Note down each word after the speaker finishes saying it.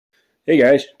Hey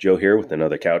guys, Joe here with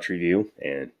another couch review,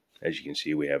 and as you can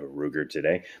see, we have a Ruger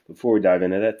today. Before we dive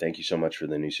into that, thank you so much for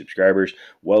the new subscribers.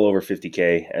 Well over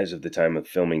 50K as of the time of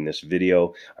filming this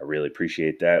video. I really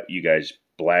appreciate that. You guys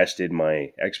blasted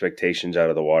my expectations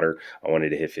out of the water. I wanted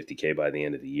to hit 50K by the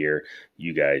end of the year.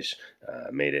 You guys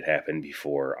made it happen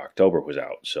before October was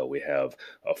out, so we have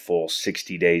a full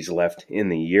 60 days left in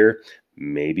the year.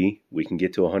 Maybe we can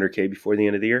get to 100K before the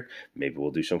end of the year. Maybe we'll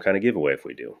do some kind of giveaway if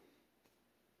we do.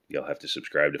 You'll have to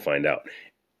subscribe to find out.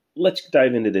 Let's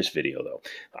dive into this video, though.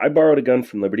 I borrowed a gun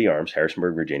from Liberty Arms,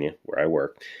 Harrisonburg, Virginia, where I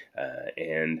work.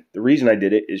 And the reason I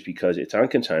did it is because it's on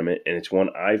consignment, and it's one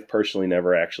I've personally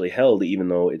never actually held, even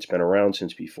though it's been around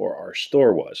since before our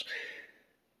store was.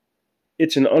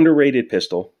 It's an underrated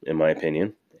pistol, in my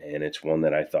opinion, and it's one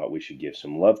that I thought we should give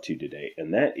some love to today,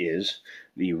 and that is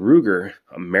the Ruger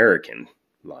American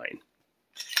line.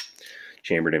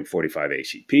 Chambered in 45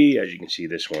 ACP. As you can see,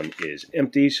 this one is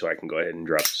empty, so I can go ahead and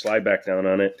drop the slide back down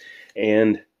on it.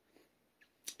 And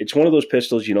it's one of those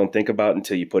pistols you don't think about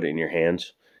until you put it in your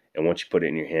hands. And once you put it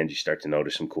in your hands, you start to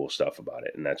notice some cool stuff about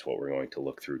it. And that's what we're going to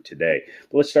look through today.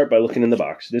 But let's start by looking in the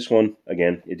box. This one,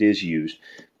 again, it is used,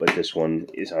 but this one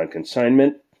is on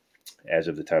consignment. As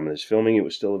of the time of this filming, it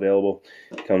was still available.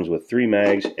 It comes with 3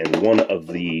 mags and one of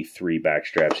the 3 back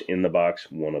straps in the box,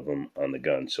 one of them on the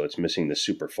gun. So it's missing the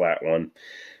super flat one.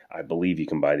 I believe you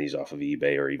can buy these off of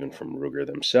eBay or even from Ruger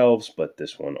themselves, but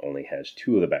this one only has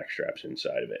 2 of the back straps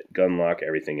inside of it. Gun lock,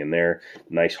 everything in there.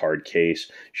 Nice hard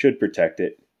case. Should protect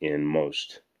it in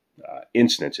most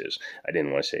instances. I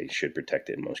didn't want to say should protect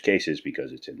it in most cases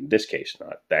because it's in this case,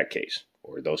 not that case,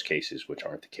 or those cases which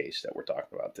aren't the case that we're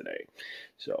talking about today.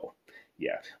 So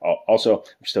yeah. Also,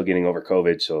 I'm still getting over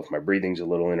COVID, so if my breathing's a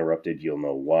little interrupted, you'll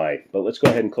know why. But let's go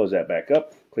ahead and close that back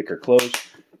up. Click or close,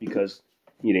 because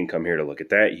you didn't come here to look at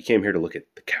that. You came here to look at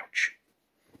the couch.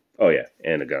 Oh yeah,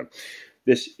 and a gun.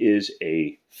 This is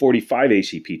a 45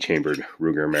 ACP chambered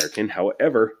Ruger American.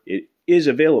 However, it is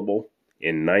available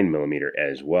in 9mm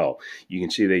as well. You can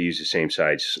see they use the same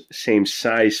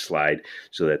size slide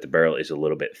so that the barrel is a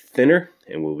little bit thinner,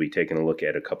 and we'll be taking a look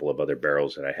at a couple of other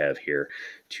barrels that I have here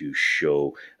to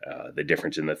show the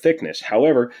difference in the thickness.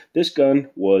 However, this gun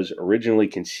was originally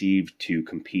conceived to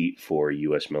compete for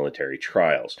U.S. military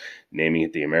trials. Naming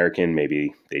it the American,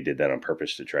 maybe they did that on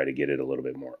purpose to try to get it a little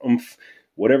bit more oomph.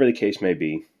 Whatever the case may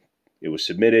be, it was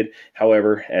submitted.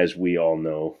 However, as we all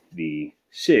know, the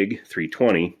SIG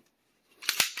 320,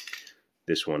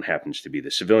 this one happens to be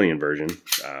the civilian version,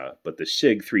 but the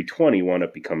SIG 320 wound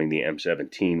up becoming the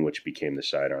M17, which became the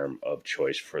sidearm of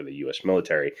choice for the U.S.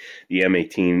 military. The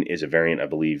M18 is a variant, I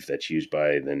believe, that's used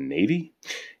by the Navy.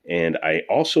 And I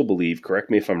also believe, correct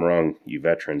me if I'm wrong, you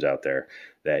veterans out there,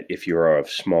 that if you are of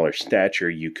smaller stature,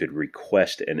 you could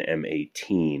request an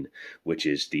M18, which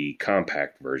is the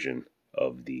compact version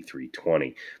of the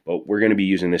 320. But we're going to be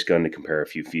using this gun to compare a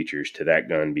few features to that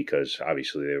gun because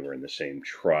obviously they were in the same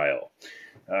trial.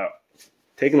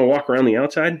 Taking a walk around the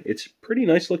outside, it's a pretty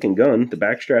nice looking gun. The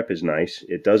backstrap is nice.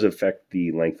 It does affect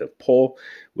the length of pull,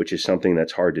 which is something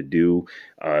that's hard to do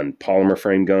on polymer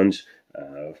frame guns.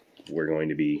 We're going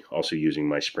to be also using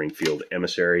my Springfield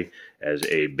Emissary as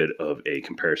a bit of a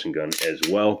comparison gun as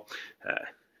well.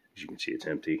 As you can see, it's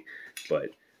empty, but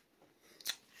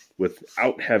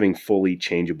without having fully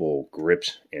changeable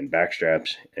grips and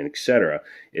backstraps and etc.,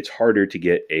 it's harder to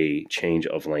get a change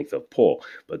of length of pull.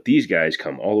 But these guys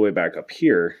come all the way back up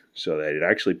here so that it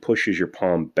actually pushes your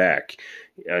palm back.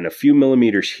 And a few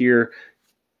millimeters here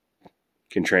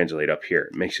can translate up here.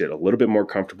 It makes it a little bit more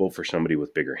comfortable for somebody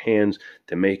with bigger hands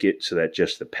to make it so that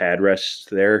just the pad rests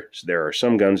there. So there are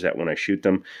some guns that when I shoot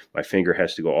them, my finger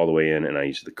has to go all the way in and I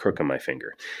use the crook of my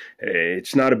finger.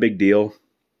 It's not a big deal.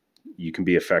 You can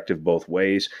be effective both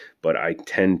ways, but I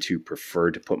tend to prefer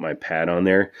to put my pad on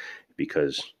there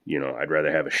because, you know, I'd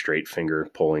rather have a straight finger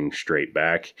pulling straight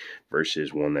back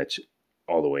versus one that's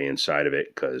all the way inside of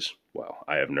it because, well,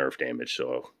 I have nerve damage,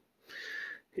 so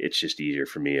it's just easier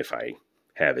for me if I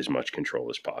have as much control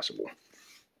as possible.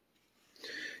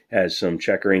 Has some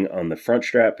checkering on the front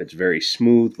strap. It's very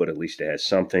smooth, but at least it has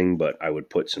something. But I would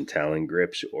put some Talon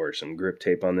grips or some grip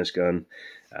tape on this gun,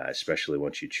 especially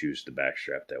once you choose the back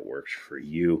strap that works for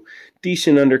you.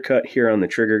 Decent undercut here on the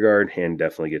trigger guard. Hand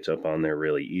definitely gets up on there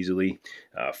really easily.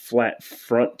 Flat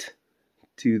front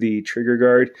to the trigger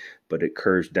guard, but it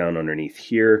curves down underneath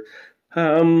here.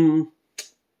 I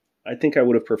think I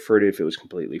would have preferred it if it was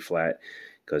completely flat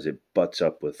because it butts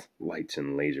up with lights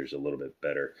and lasers a little bit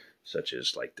better, such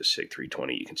as like the SIG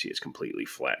 320. You can see it's completely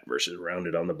flat versus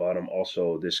rounded on the bottom.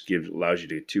 Also, this allows you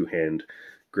to two-hand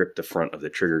grip the front of the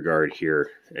trigger guard here.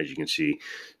 As you can see,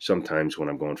 sometimes when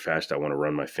I'm going fast, I want to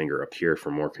run my finger up here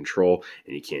for more control,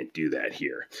 and you can't do that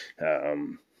here.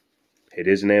 It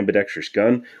is an ambidextrous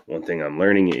gun. One thing I'm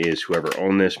learning is whoever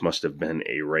owned this must have been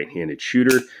a right-handed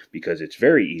shooter, because it's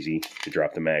very easy to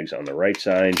drop the mags on the right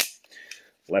side.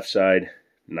 Left side,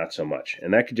 not so much.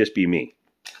 And that could just be me.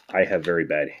 I have very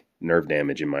bad nerve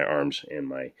damage in my arms and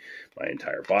my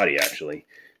entire body, actually.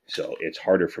 So it's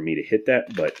harder for me to hit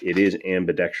that, but it is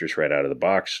ambidextrous right out of the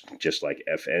box, just like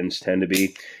FNs tend to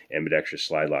be. Ambidextrous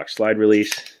slide lock, slide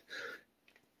release.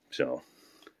 So,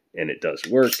 and it does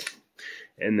work.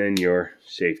 And then your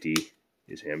safety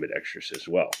is ambidextrous as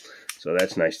well. So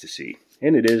that's nice to see.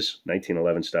 And it is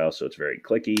 1911 style, so it's very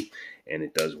clicky, and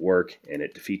it does work, and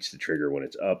it defeats the trigger when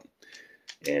it's up,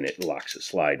 and it locks the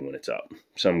slide when it's up.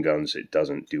 Some guns, it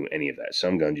doesn't do any of that.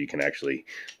 Some guns, you can actually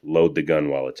load the gun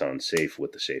while it's on safe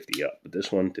with the safety up, but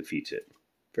this one defeats it.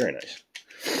 Very nice.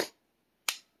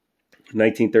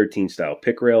 1913 style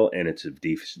pick rail, and it's a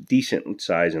decent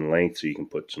size and length, so you can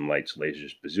put some lights,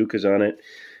 lasers, bazookas on it.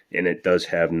 And it does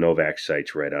have Novak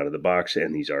sights right out of the box,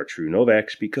 and these are true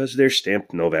Novaks because they're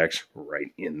stamped Novaks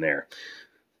right in there.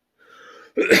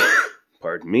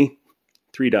 Pardon me.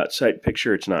 3-dot sight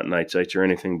picture. It's not night sights or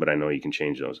anything, but I know you can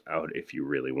change those out if you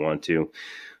really want to.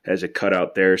 Has a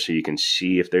cutout there so you can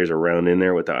see if there's a round in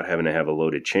there without having to have a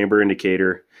loaded chamber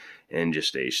indicator, and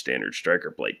just a standard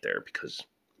striker plate there because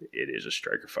it is a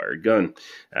striker fired gun.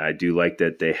 I do like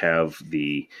that they have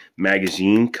the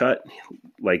magazine cut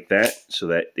like that so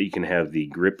that you can have the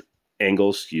grip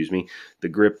angles, the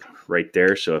grip right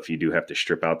there. So if you do have to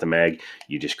strip out the mag,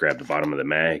 you just grab the bottom of the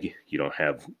mag. You don't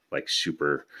have like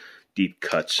super deep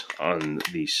cuts on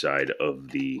the side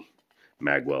of the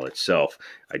mag well itself.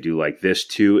 I do like this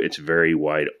too. It's very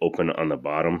wide open on the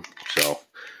bottom. So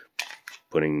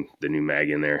putting the new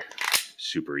mag in there,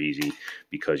 super easy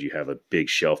because you have a big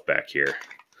shelf back here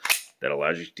that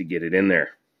allows you to get it in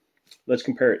there. Let's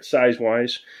compare it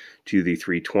size-wise to the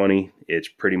 320. It's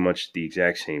pretty much the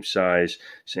exact same size,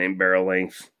 same barrel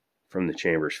length from the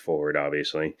chambers forward,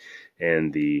 obviously,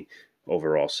 and the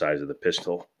overall size of the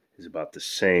pistol is about the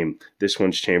same. This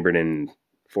one's chambered in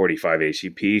 45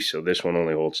 ACP, so this one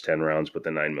only holds 10 rounds, but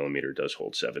the 9mm does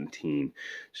hold 17.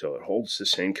 So it holds the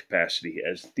same capacity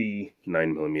as the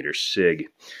 9mm SIG.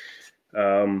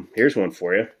 Here's one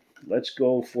for you. Let's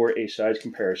go for a size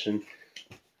comparison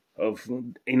of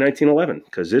a 1911,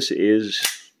 because this is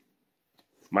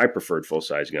my preferred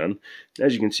full-size gun.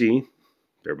 As you can see,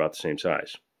 they're about the same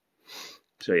size.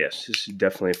 So yes, this is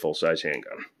definitely a full-size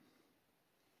handgun.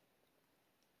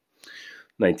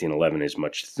 1911 is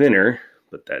much thinner,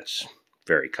 but that's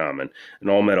very common. An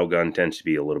all-metal gun tends to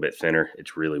be a little bit thinner.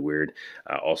 It's really weird.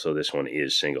 Also, this one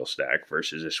is single stack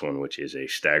versus this one, which is a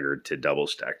staggered to double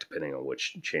stack, depending on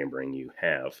which chambering you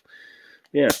have.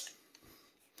 Yeah.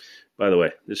 By the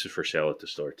way, this is for sale at the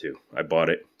store too. I bought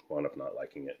it, wound up not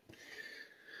liking it.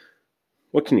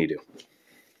 What can you do?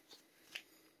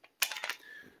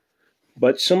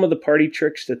 But some of the party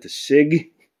tricks that the SIG,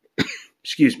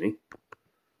 excuse me,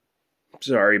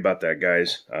 sorry about that,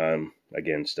 guys.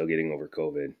 Again, still getting over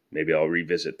COVID. Maybe I'll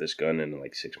revisit this gun in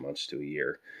like 6 months to a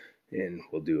year, and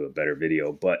we'll do a better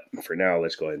video. But for now,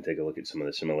 let's go ahead and take a look at some of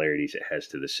the similarities it has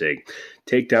to the SIG.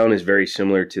 Takedown is very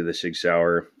similar to the SIG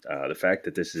Sauer. The fact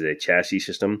that this is a chassis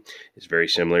system is very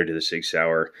similar to the SIG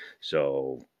Sauer.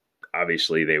 So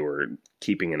obviously they were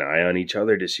keeping an eye on each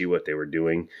other to see what they were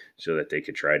doing so that they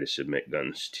could try to submit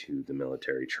guns to the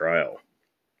military trial.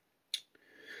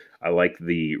 I like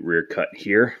the rear cut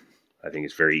here. I think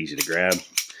it's very easy to grab.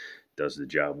 Does the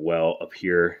job well. Up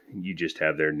here, you just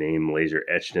have their name laser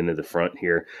etched into the front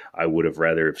here. I would have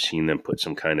rather have seen them put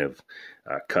some kind of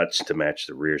cuts to match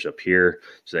the rears up here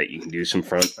so that you can do some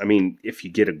front. I mean, if you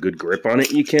get a good grip on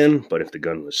it, you can, but if the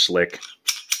gun was slick,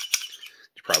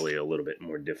 it's probably a little bit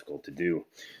more difficult to do.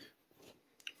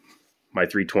 My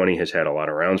 320 has had a lot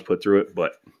of rounds put through it,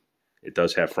 but it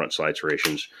does have front slide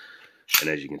serrations. And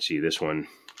as you can see, this one,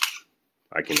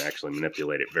 I can actually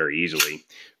manipulate it very easily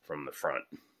from the front.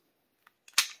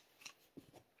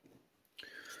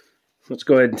 Let's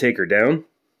go ahead and take her down.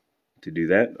 To do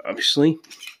that, obviously,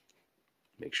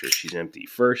 make sure she's empty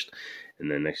first. And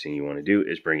then next thing you want to do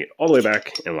is bring it all the way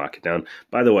back and lock it down.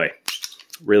 By the way,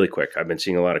 really quick, I've been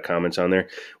seeing a lot of comments on there.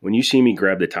 When you see me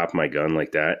grab the top of my gun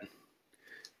like that,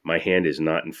 my hand is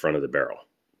not in front of the barrel,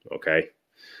 okay?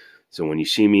 So when you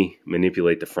see me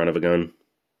manipulate the front of a gun,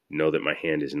 know that my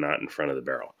hand is not in front of the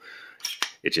barrel.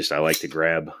 It's just I like to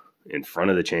grab in front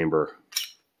of the chamber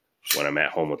when I'm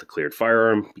at home with a cleared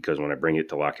firearm, because when I bring it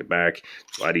to lock it back,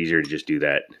 it's a lot easier to just do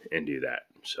that and do that.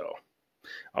 So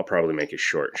I'll probably make it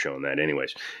short showing that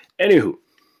anyways. Anywho,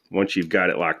 once you've got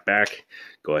it locked back,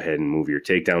 go ahead and move your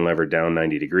takedown lever down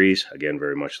 90 degrees. Again,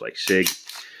 very much like SIG.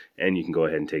 And you can go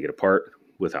ahead and take it apart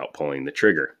without pulling the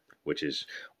trigger, which is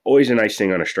always a nice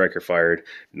thing on a striker fired.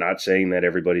 Not saying that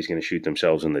everybody's going to shoot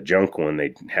themselves in the junk when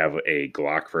they have a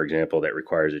Glock, for example, that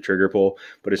requires a trigger pull,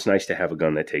 but it's nice to have a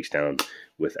gun that takes down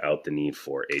without the need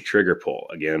for a trigger pull.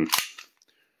 Again,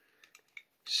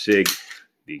 SIG,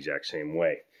 the exact same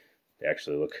way. They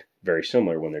actually look very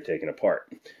similar when they're taken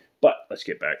apart. But let's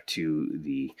get back to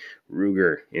the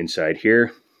Ruger inside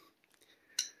here.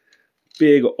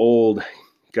 Big old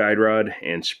guide rod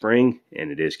and spring, and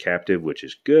it is captive, which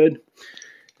is good.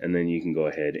 And then you can go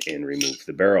ahead and remove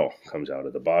the barrel. Comes out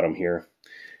of the bottom here.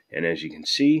 And as you can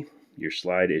see, your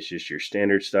slide is just your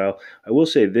standard style. I will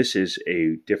say this is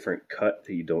a different cut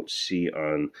that you don't see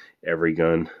on every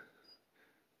gun.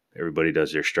 Everybody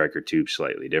does their striker tube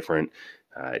slightly different.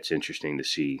 It's interesting to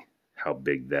see how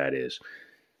big that is.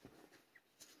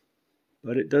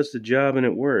 But it does the job and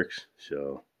it works,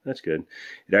 so that's good.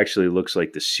 It actually looks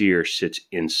like the sear sits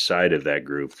inside of that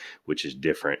groove, which is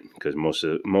different because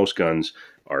most guns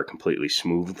are completely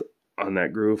smooth on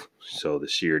that groove, so the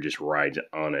sear just rides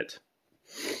on it.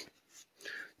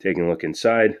 Taking a look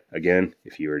inside, again,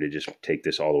 if you were to just take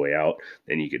this all the way out,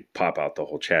 then you could pop out the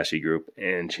whole chassis group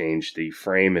and change the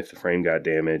frame if the frame got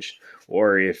damaged,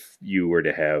 or if you were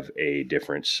to have a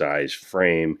different size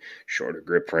frame, shorter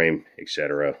grip frame,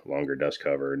 etc., longer dust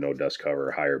cover, no dust cover,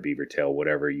 higher beaver tail,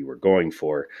 whatever you were going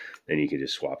for, then you could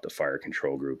just swap the fire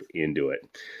control group into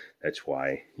it. That's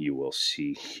why you will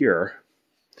see here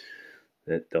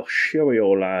that the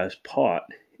serialized pot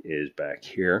is back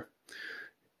here,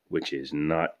 which is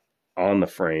not on the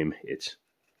frame, it's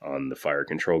on the fire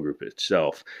control group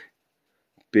itself.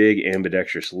 Big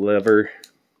ambidextrous lever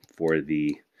for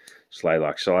the slide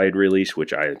lock slide release,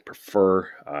 which I prefer.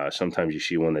 Sometimes you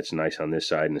see one that's nice on this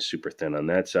side and is super thin on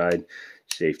that side.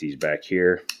 Safety's back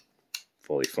here,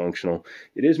 fully functional.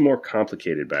 It is more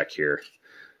complicated back here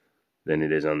than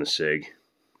it is on the SIG,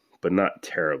 but not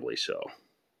terribly so.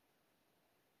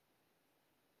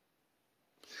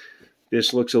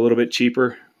 This looks a little bit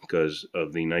cheaper because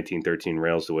of the 1913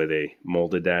 rails, the way they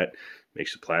molded that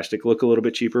makes the plastic look a little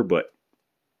bit cheaper, but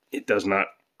it does not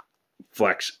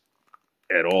flex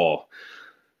at all.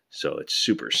 So it's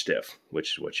super stiff,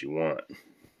 which is what you want.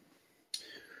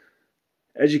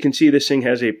 As you can see, this thing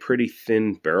has a pretty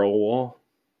thin barrel wall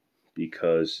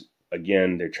because,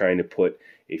 again, they're trying to put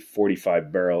a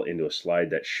 45 barrel into a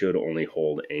slide that should only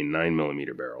hold a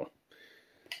 9mm barrel.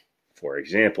 For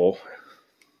example,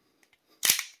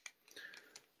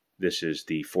 this is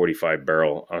the 45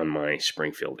 barrel on my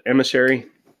Springfield Emissary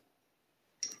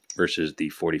versus the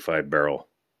 45 barrel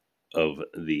of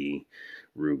the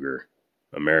Ruger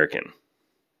American.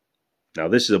 Now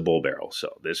this is a bull barrel,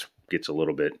 so this gets a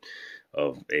little bit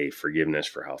of a forgiveness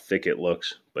for how thick it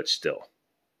looks, but still.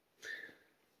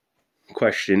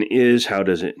 Question is, how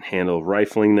does it handle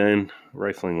rifling then?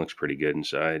 Rifling looks pretty good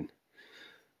inside.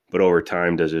 But over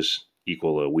time, does this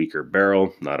equal a weaker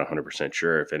barrel? Not 100%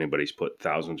 sure. If anybody's put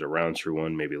thousands of rounds through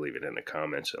one, maybe leave it in the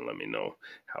comments and let me know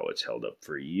how it's held up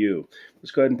for you.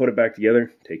 Let's go ahead and put it back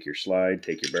together. Take your slide,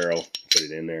 take your barrel, put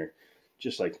it in there,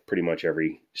 just like pretty much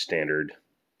every standard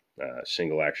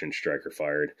single action striker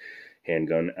fired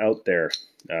handgun out there.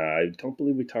 I don't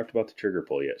believe we talked about the trigger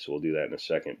pull yet, so we'll do that in a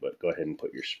second, but go ahead and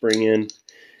put your spring in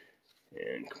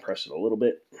and compress it a little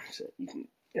bit so you can,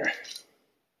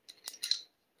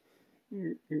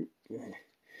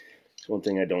 It's one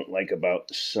thing I don't like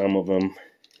about some of them.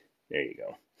 There you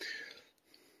go.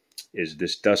 Is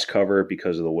this dust cover,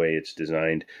 because of the way it's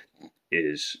designed,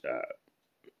 is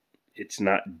it's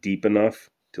not deep enough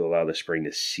to allow the spring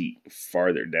to seat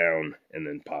farther down and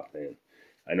then pop in.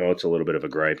 I know it's a little bit of a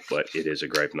gripe, but it is a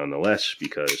gripe nonetheless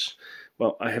because,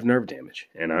 well, I have nerve damage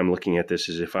and I'm looking at this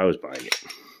as if I was buying it.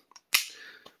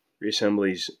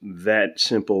 Reassembly's that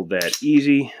simple, that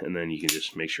easy, and then you can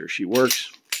just make sure she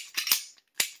works.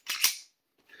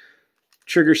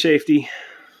 Trigger safety,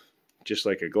 just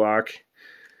like a Glock.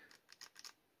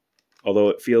 Although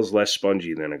it feels less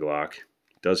spongy than a Glock,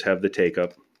 it does have the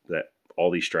take-up that all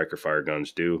these striker fire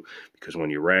guns do, because when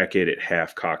you rack it, it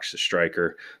half cocks the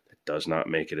striker. That does not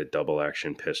make it a double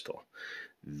action pistol.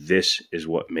 This is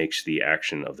what makes the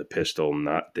action of the pistol,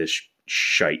 not this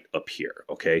shite up here,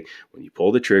 okay? When you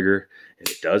pull the trigger and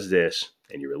it does this,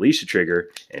 and you release the trigger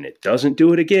and it doesn't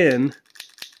do it again,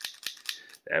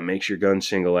 that makes your gun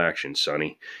single action,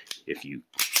 sonny. If you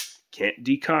can't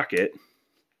decock it,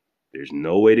 there's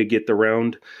no way to get the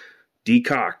round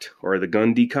decocked or the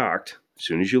gun decocked. As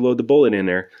soon as you load the bullet in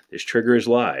there, this trigger is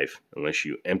live unless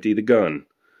you empty the gun.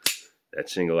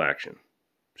 That's single action.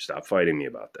 Stop fighting me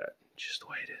about that. just the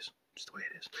way it is. Just the way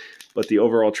it is. But the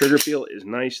overall trigger feel is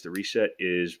nice. The reset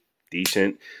is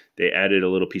decent. They added a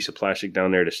little piece of plastic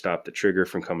down there to stop the trigger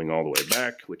from coming all the way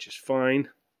back, which is fine.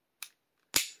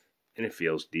 And it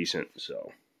feels decent.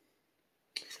 So,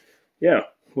 yeah.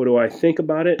 What do I think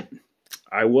about it?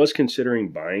 I was considering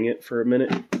buying it for a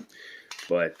minute,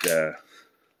 but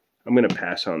I'm going to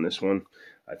pass on this one.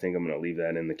 I think I'm going to leave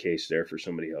that in the case there for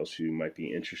somebody else who might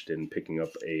be interested in picking up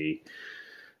a,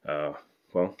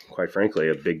 well, quite frankly,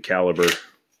 a big caliber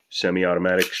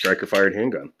semi-automatic striker-fired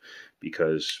handgun.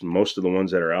 Because most of the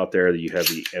ones that are out there, you have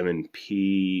the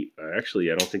M&P,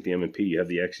 actually, I don't think the M&P, you have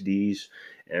the XDs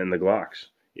and the Glocks,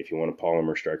 if you want a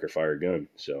polymer striker-fired gun.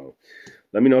 So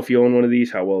let me know if you own one of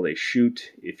these, how well they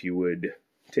shoot, if you would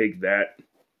take that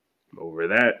over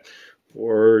that,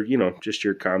 or, you know, just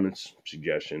your comments,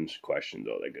 suggestions, questions,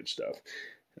 all that good stuff.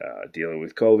 Dealing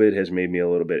with COVID has made me a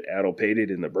little bit addle-pated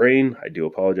in the brain. I do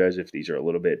apologize if these are a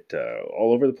little bit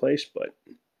all over the place, but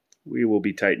we will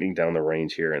be tightening down the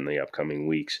reins here in the upcoming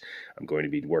weeks. I'm going to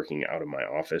be working out of my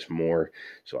office more,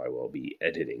 so I will be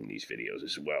editing these videos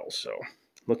as well. So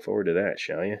look forward to that,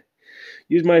 shall you?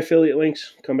 Use my affiliate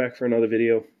links. Come back for another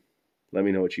video. Let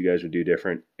me know what you guys would do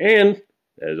different. And,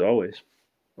 as always,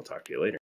 I'll talk to you later.